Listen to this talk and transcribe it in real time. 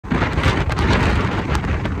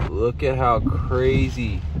look at how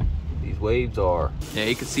crazy these waves are. Yeah,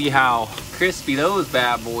 you can see how crispy those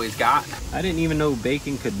bad boys got. I didn't even know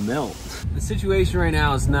bacon could melt. The situation right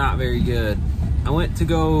now is not very good. I went to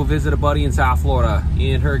go visit a buddy in South Florida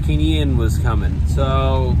and Hurricane Ian was coming.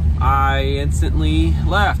 So I instantly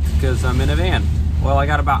left because I'm in a van. Well, I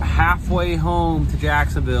got about halfway home to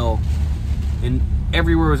Jacksonville and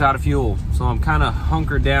everywhere was out of fuel. So I'm kind of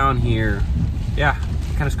hunkered down here. Yeah,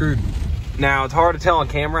 kind of screwed. Now, it's hard to tell on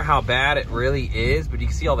camera how bad it really is, but you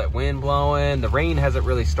can see all that wind blowing. The rain hasn't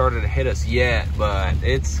really started to hit us yet, but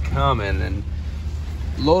it's coming. And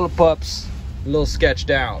Lola Pup's a little sketched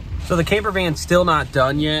out. So the camper van's still not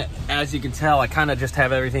done yet. As you can tell, I kind of just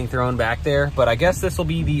have everything thrown back there, but I guess this will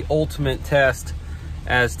be the ultimate test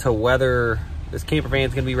as to whether this camper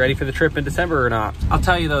van's gonna be ready for the trip in December or not. I'll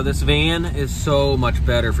tell you though, this van is so much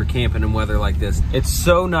better for camping in weather like this. It's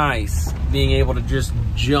so nice being able to just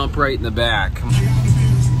jump right in the back.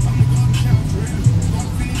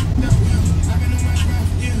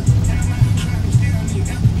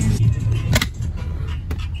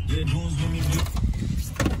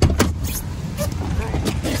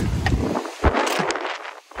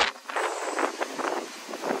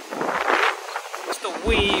 Just a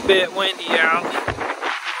wee bit windy out.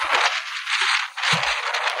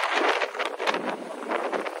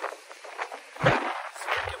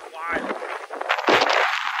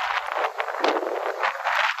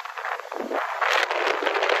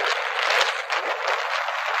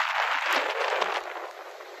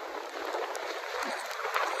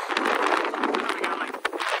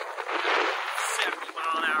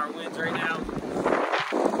 Right now.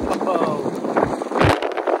 Oh.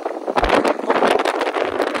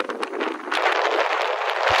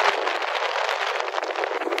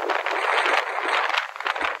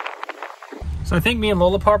 So I think me and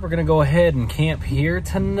Lola Pup are gonna go ahead and camp here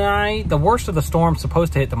tonight. The worst of the storm's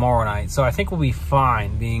supposed to hit tomorrow night, so I think we'll be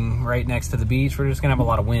fine being right next to the beach. We're just gonna have a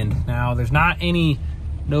lot of wind. Now, there's not any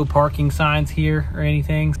no parking signs here or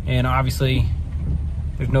anything, and obviously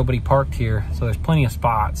there's nobody parked here, so there's plenty of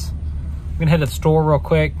spots. We're gonna head to the store real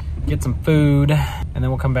quick, get some food, and then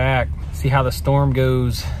we'll come back, see how the storm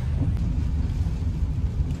goes.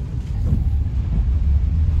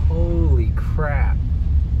 Holy crap.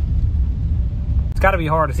 It's gotta be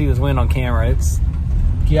hard to see this wind on camera. It's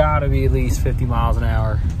gotta be at least 50 miles an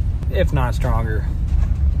hour, if not stronger.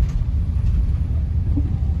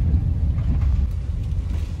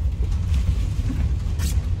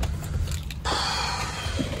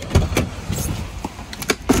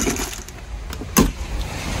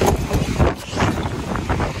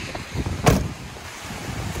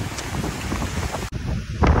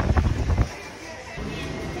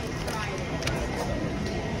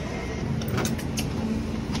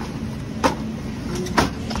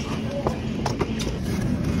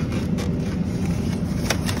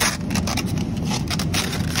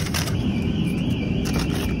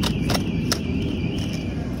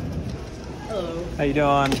 How you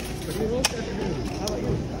doing?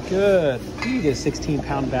 Good. You get a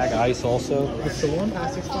 16-pound bag of ice also. It's the one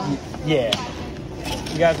past 16? Yeah.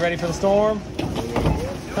 You guys ready for the storm?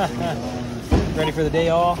 Ready for the day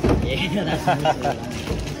off? Yeah, that's nice.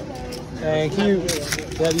 Thank you.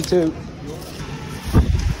 Yeah, you too.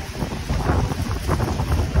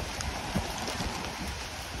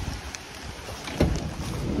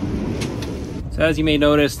 So as you may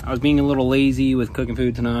notice, I was being a little lazy with cooking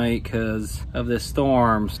food tonight because of this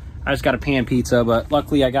storm. I just got a pan pizza, but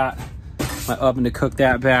luckily I got my oven to cook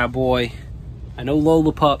that bad boy. I know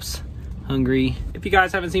Lola Pup's hungry. If you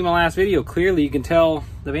guys haven't seen my last video, clearly you can tell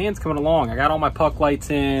the van's coming along. I got all my puck lights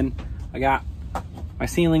in, I got my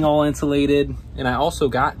ceiling all insulated, and I also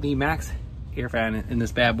got the max air fan in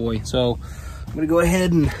this bad boy. So I'm gonna go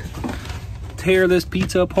ahead and tear this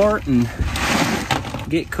pizza apart and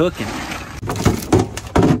get cooking.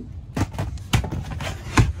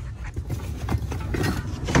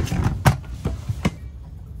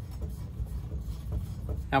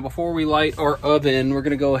 Now before we light our oven, we're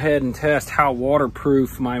gonna go ahead and test how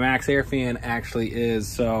waterproof my max air fan actually is.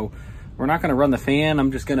 So we're not gonna run the fan,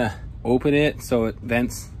 I'm just gonna open it so it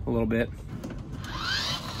vents a little bit.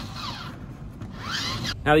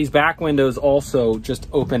 Now these back windows also just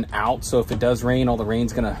open out, so if it does rain, all the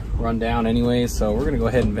rain's gonna run down anyways, so we're gonna go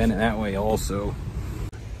ahead and vent it that way also.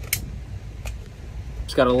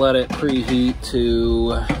 Just gotta let it preheat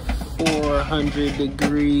to 400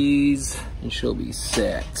 degrees and she'll be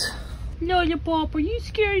set. Lola Pop, are you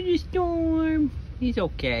scared of the storm? He's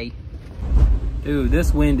okay. Dude,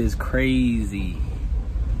 this wind is crazy.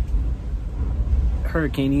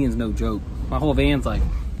 Hurricane Ian's no joke. My whole van's like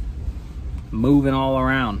moving all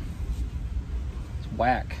around. It's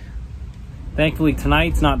whack. Thankfully,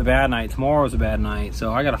 tonight's not the bad night. Tomorrow's a bad night.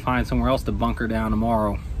 So I got to find somewhere else to bunker down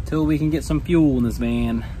tomorrow till we can get some fuel in this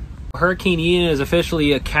van. Hurricane Ian is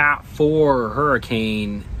officially a Cat 4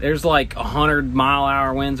 hurricane. There's like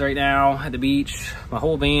 100-mile-an-hour winds right now at the beach. My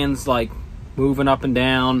whole van's like moving up and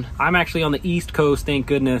down. I'm actually on the East Coast, thank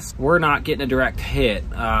goodness. We're not getting a direct hit.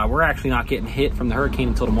 We're actually not getting hit from the hurricane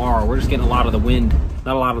until tomorrow. We're just getting a lot of the wind,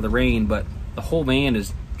 not a lot of the rain, but the whole van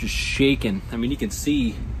is just shaking. I mean, you can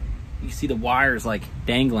see the wires like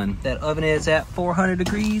dangling. That oven is at 400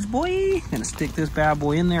 degrees, boy. Gonna stick this bad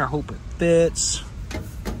boy in there, hope it fits.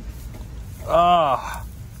 Oh,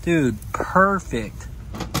 dude, perfect.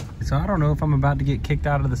 So I don't know if I'm about to get kicked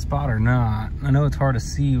out of the spot or not. I know it's hard to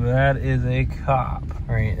see, but that is a cop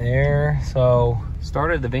right there. So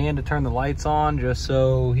started the van to turn the lights on just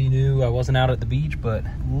so he knew I wasn't out at the beach, but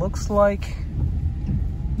looks like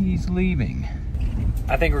he's leaving.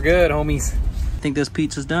 I think we're good, homies. I think this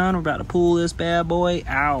pizza's done. We're about to pull this bad boy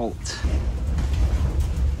out.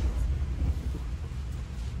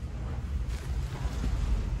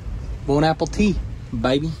 Bon apple tea,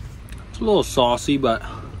 baby. It's a little saucy, but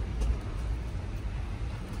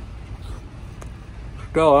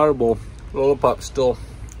still edible. Little pup still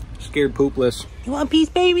scared poopless. You want a piece,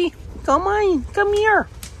 baby? Come on, come here.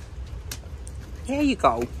 There you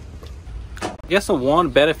go. I guess the one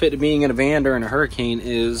benefit of being in a van during a hurricane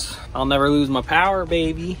is I'll never lose my power,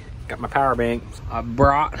 baby. Got my power bank. I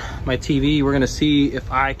brought my TV. We're gonna see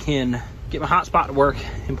if I can get my hotspot to work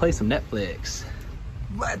and play some Netflix.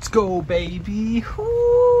 Let's go, baby.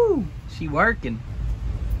 Woo! She working.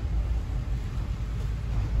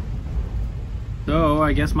 So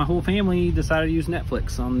I guess my whole family decided to use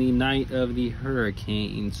Netflix on the night of the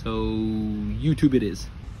hurricane. So YouTube it is.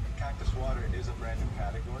 Cactus water is a brand new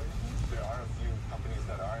category. There are a few companies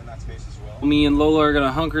that are in that space as well. Me and Lola are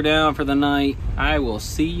gonna hunker down for the night. I will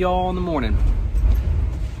see y'all in the morning.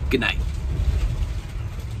 Good night.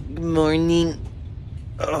 Good morning.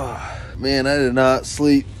 Oh, man, I did not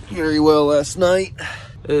sleep very well last night.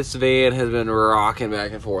 This van has been rocking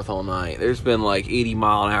back and forth all night. There's been like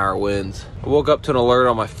 80-mile-an-hour winds. I woke up to an alert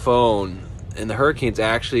on my phone, and the hurricane's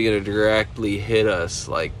actually gonna directly hit us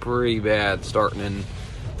like pretty bad starting in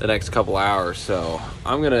the next couple hours. So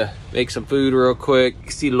I'm gonna make some food real quick.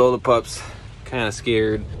 You see Lola pups kind of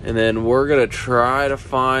scared. And then we're gonna try to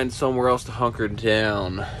find somewhere else to hunker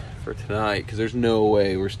down for tonight, because there's no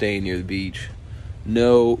way we're staying near the beach.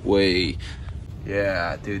 No way.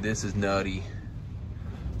 Yeah, dude, this is nutty.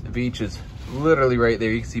 The beach is literally right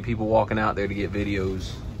there. You can see people walking out there to get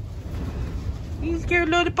videos. He's scared,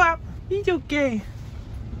 little pop. He's okay.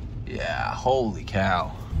 Yeah, holy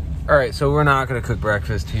cow. All right, so we're not gonna cook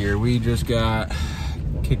breakfast here. We just got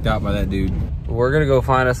kicked out by that dude. We're gonna go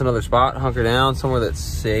find us another spot, hunker down somewhere that's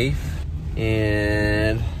safe,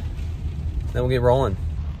 and then we'll get rolling.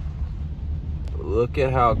 Look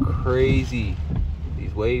at how crazy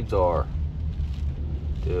these waves are,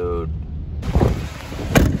 dude.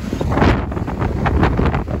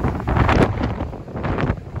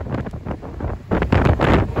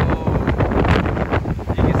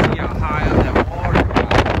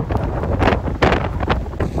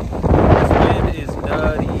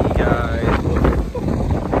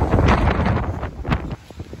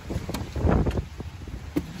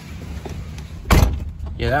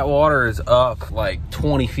 Yeah, that water is up like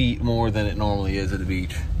 20 feet more than it normally is at the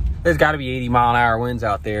beach. There's got to be 80-mile-an-hour winds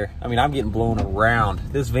out there. I mean, I'm getting blown around.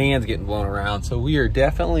 This van's getting blown around. So we are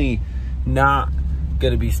definitely not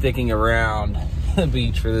going to be sticking around the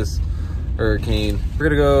beach for this hurricane. We're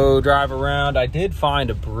going to go drive around. I did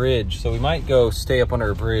find a bridge, so we might go stay up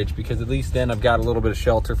under a bridge, because at least then I've got a little bit of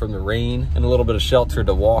shelter from the rain and a little bit of shelter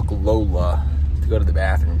to walk Lola to go to the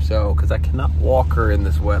bathroom. So, because I cannot walk her in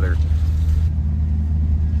this weather.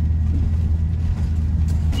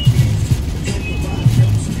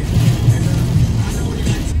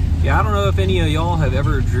 Yeah, I don't know if any of y'all have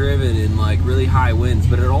ever driven in like really high winds,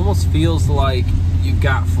 but it almost feels like you've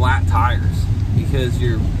got flat tires because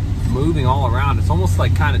you're moving all around. It's almost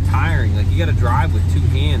like kind of tiring. Like you got to drive with two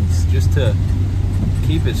hands just to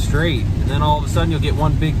keep it straight. And then all of a sudden you'll get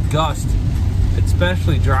one big gust,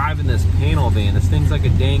 especially driving this panel van. This thing's like a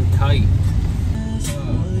dang kite.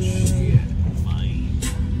 Oh, shit.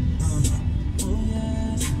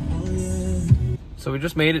 So we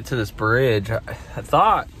just made it to this bridge. I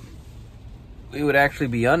thought we would actually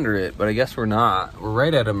be under it, but I guess we're not. We're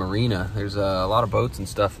right at a marina. There's a lot of boats and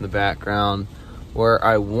stuff in the background. Where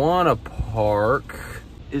I want to park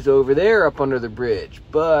is over there up under the bridge,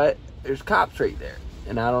 but there's cops right there,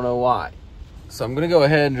 and I don't know why. So I'm gonna go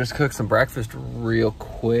ahead and just cook some breakfast real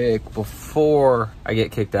quick before I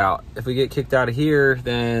get kicked out. If we get kicked out of here,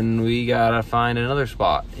 then we gotta find another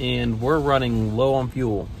spot. And we're running low on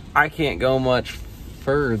fuel. I can't go much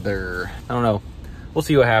further. I don't know. We'll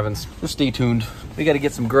see what happens. Just stay tuned. We gotta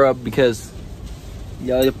get some grub because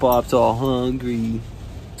Lollipop's all hungry.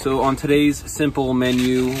 So on today's simple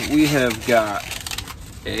menu, we have got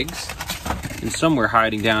eggs. And somewhere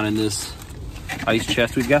hiding down in this ice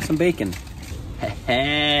chest, we've got some bacon.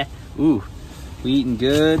 Ooh, we eating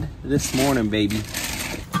good this morning, baby.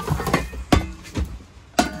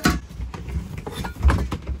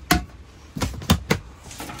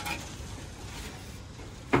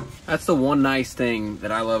 That's the one nice thing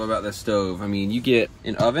that I love about this stove. I mean, you get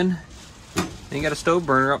an oven, and you got a stove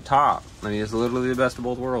burner up top. I mean, it's literally the best of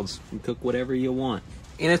both worlds. You can cook whatever you want.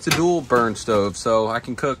 And it's a dual burn stove, so I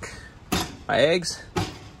can cook my eggs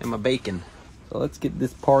and my bacon. So let's get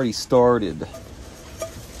this party started.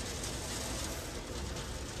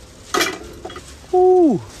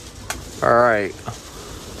 Woo! All right,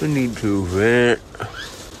 we need to vent. I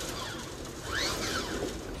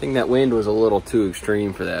think that wind was a little too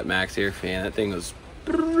extreme for that max air fan. That thing was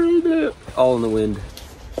all in the wind.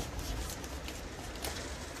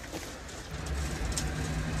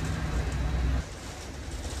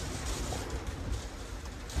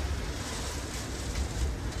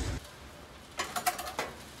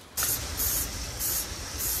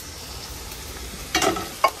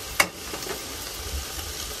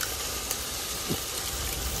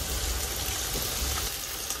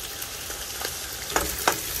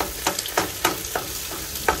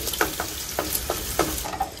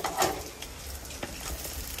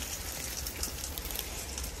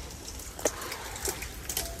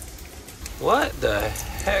 What the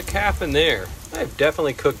heck happened there? I've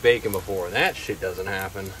definitely cooked bacon before, and that shit doesn't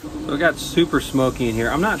happen. So it got super smoky in here.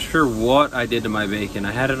 I'm not sure what I did to my bacon.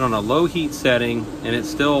 I had it on a low heat setting, and it's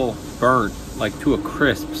still burnt, like to a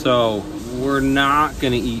crisp. So we're not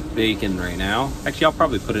gonna eat bacon right now. Actually, I'll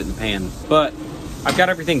probably put it in the pan. But I've got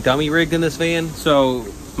everything dummy rigged in this van, so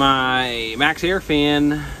my max air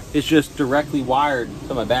fan is just directly wired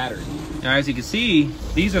to my battery. Now, as you can see,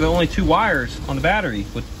 these are the only two wires on the battery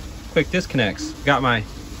with quick disconnects. Got my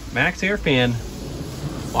max air fan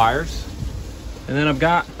wires, and then I've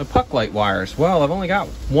got my puck light wires. Well, I've only got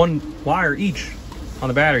one wire each on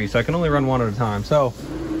the battery, so I can only run one at a time. So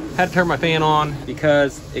had to turn my fan on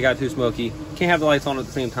because it got too smoky. Can't have the lights on at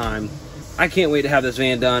the same time. I can't wait to have this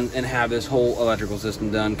van done and have this whole electrical system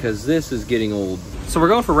done because this is getting old. So we're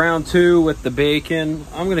going for round 2 with the bacon.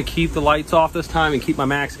 I'm gonna keep the lights off this time and keep my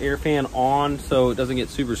max air fan on so it doesn't get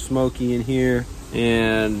super smoky in here.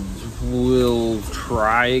 And we'll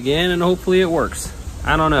try again and hopefully it works.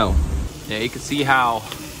 I don't know. Yeah, you can see how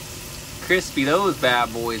crispy those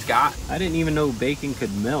bad boys got. I didn't even know bacon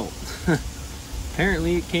could melt.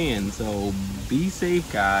 Apparently it can, so be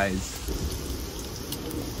safe, guys.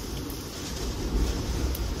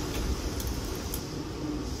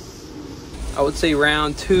 I would say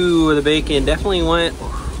round 2 of the bacon definitely went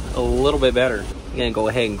a little bit better. I'm gonna go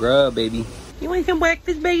ahead and grub, baby. You want some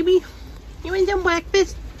breakfast, baby? You want some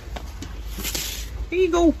breakfast? Here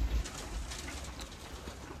you go.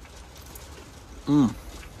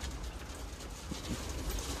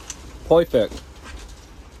 Perfect.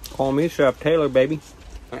 Call me Chef Taylor, baby.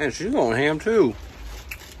 And she's going ham too.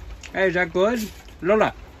 Hey, is that good?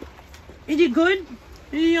 Lola, is it good?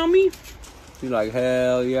 Is it yummy? She's like,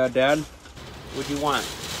 hell yeah, Dad. What do you want?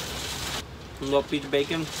 A little piece of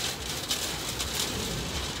bacon?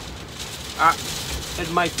 Ah,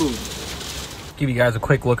 it's my food. Give you guys a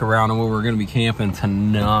quick look around on where we're gonna be camping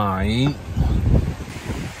tonight.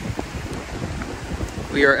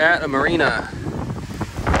 We are at a marina.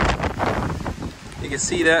 You can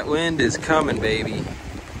see that wind is coming, baby.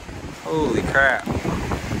 Holy crap.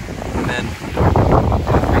 And then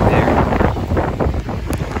right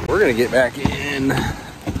there. We're gonna get back in.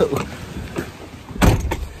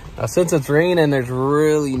 Now, since it's raining, there's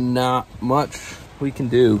really not much we can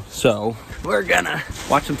do. So we're gonna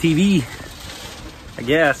watch some TV, I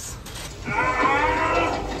guess.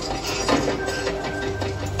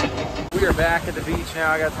 We are back at the beach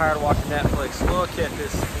now. I got tired of watching Netflix. Look at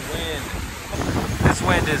this wind. This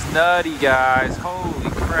wind is nutty, guys.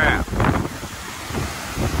 Holy crap.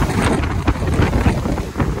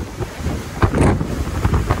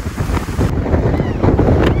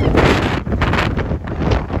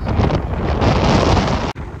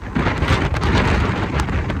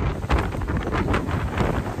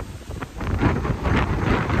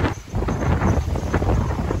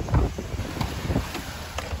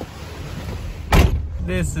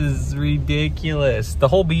 This is ridiculous. The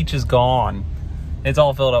whole beach is gone. It's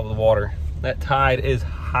all filled up with water. That tide is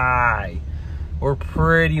high. We're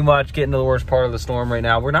pretty much getting to the worst part of the storm right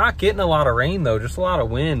now. We're not getting a lot of rain though, just a lot of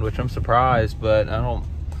wind, which I'm surprised, but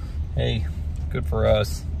hey, good for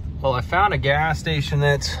us. Well, I found a gas station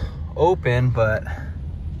that's open, but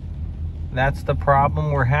that's the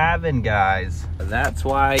problem we're having, guys. That's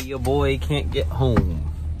why your boy can't get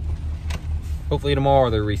home. Hopefully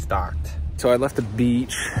tomorrow they're restocked. So I left the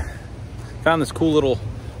beach, found this cool little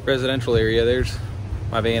residential area. There's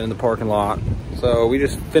my van in the parking lot. So we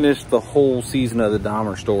just finished the whole season of the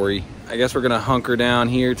Dahmer story. I guess we're gonna hunker down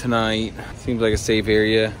here tonight. Seems like a safe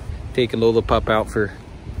area. Taking Lola Pup out for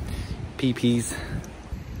pee-pees.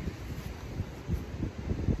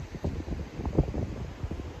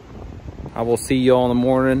 I will see y'all in the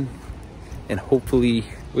morning, and hopefully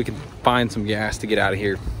we can find some gas to get out of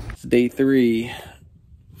here. It's day 3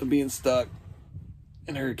 of being stuck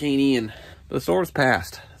in Hurricane Ian. The storm's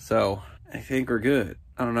passed, so I think we're good.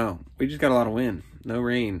 I don't know. We just got a lot of wind, no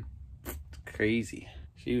rain. It's crazy.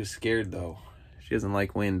 She was scared though. She doesn't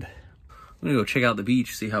like wind. I'm gonna go check out the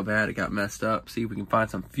beach, see how bad it got messed up, see if we can find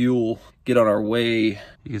some fuel, get on our way.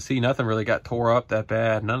 You can see nothing really got tore up that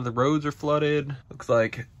bad. None of the roads are flooded. Looks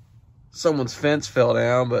like someone's fence fell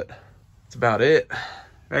down, but that's about it.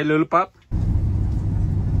 Right, Lola Pup?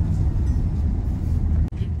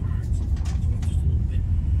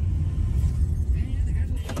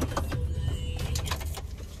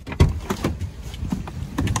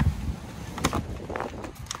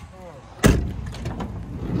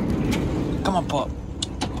 Come on, Pup.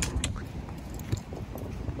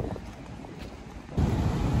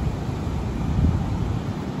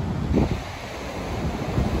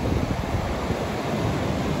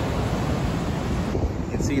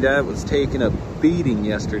 See, that was taking a beating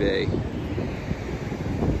yesterday.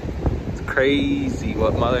 It's crazy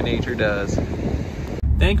what Mother Nature does.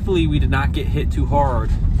 Thankfully, we did not get hit too hard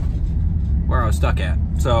where I was stuck at.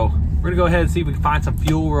 So we're gonna go ahead and see if we can find some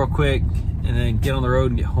fuel real quick and then get on the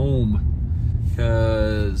road and get home,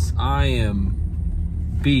 because I am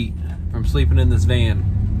beat from sleeping in this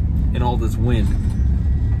van in all this wind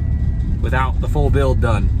without the full build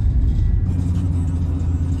done.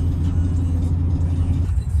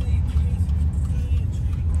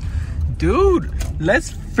 Dude,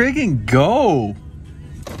 let's friggin' go.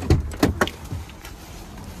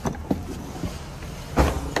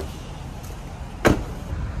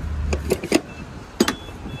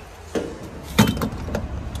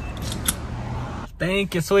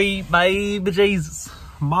 Thank you, sweet baby Jesus.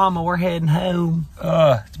 Mama, we're heading home.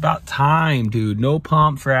 It's about time, dude. No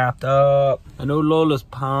pumps wrapped up. I know Lola's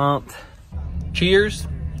pumped. Cheers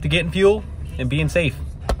to getting fuel and being safe.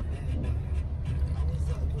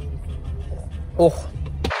 Oh.